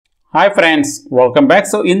Hi friends, welcome back.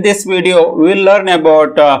 So in this video, we will learn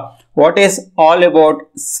about what is all about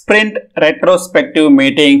sprint retrospective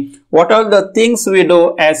meeting. What are the things we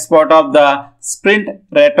do as part of the sprint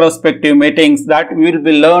retrospective meetings that we will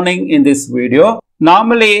be learning in this video.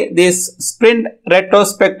 Normally, this sprint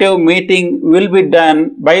retrospective meeting will be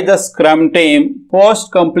done by the Scrum team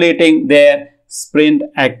post completing their sprint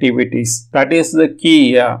activities. That is the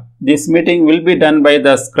key. This meeting will be done by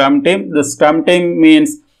the Scrum team. The Scrum team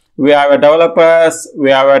means we have a developers,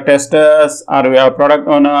 we have a testers, or we have product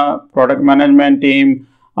owner, product management team,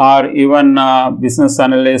 or even business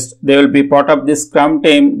analyst. They will be part of this Scrum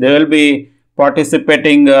team. They will be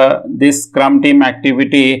participating this Scrum team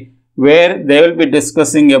activity where they will be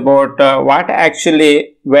discussing about what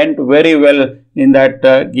actually went very well in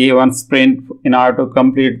that given sprint in order to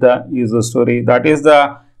complete the user story. That is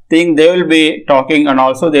the thing they will be talking, and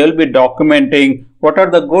also they will be documenting what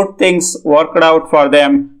are the good things worked out for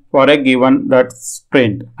them for a given that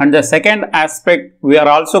sprint. And the second aspect, we are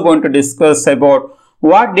also going to discuss about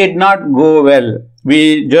what did not go well.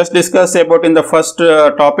 We just discussed about in the first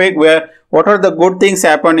topic where what are the good things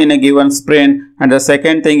happen in a given sprint, and the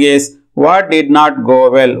second thing is what did not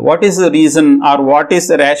go well. What is the reason, or what is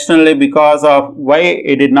rationally because of why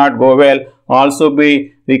it did not go well, also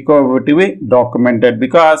be required to be documented,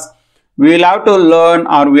 because we will have to learn,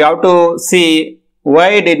 or we have to see why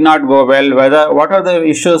it did not go well, what are the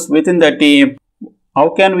issues within the team, how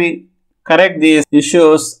can we correct these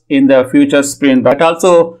issues in the future sprint. That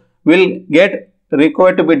also will get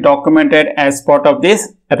required to be documented as part of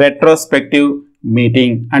this retrospective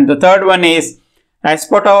meeting. And the third one is as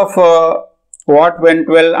part of what went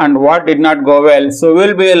well and what did not go well. So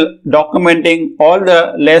we will be documenting all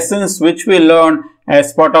the lessons which we learned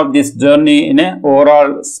as part of this journey in an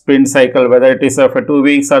overall sprint cycle, whether it is for 2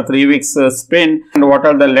 weeks or 3 weeks sprint, and what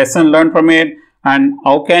are the lessons learned from it, and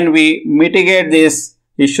how can we mitigate these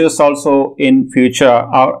issues also in future,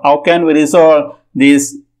 or how can we resolve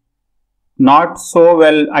these not so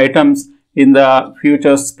well items in the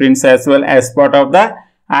future sprints as well. As part of the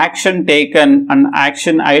action taken and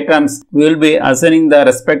action items, we will be assigning the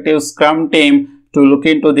respective Scrum team to look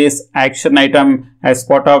into this action item as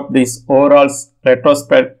part of this overall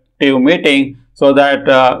retrospective meeting, so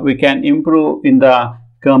that we can improve in the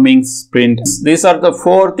coming sprints. These are the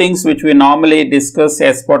 4 things which we normally discuss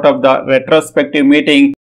as part of the retrospective meeting.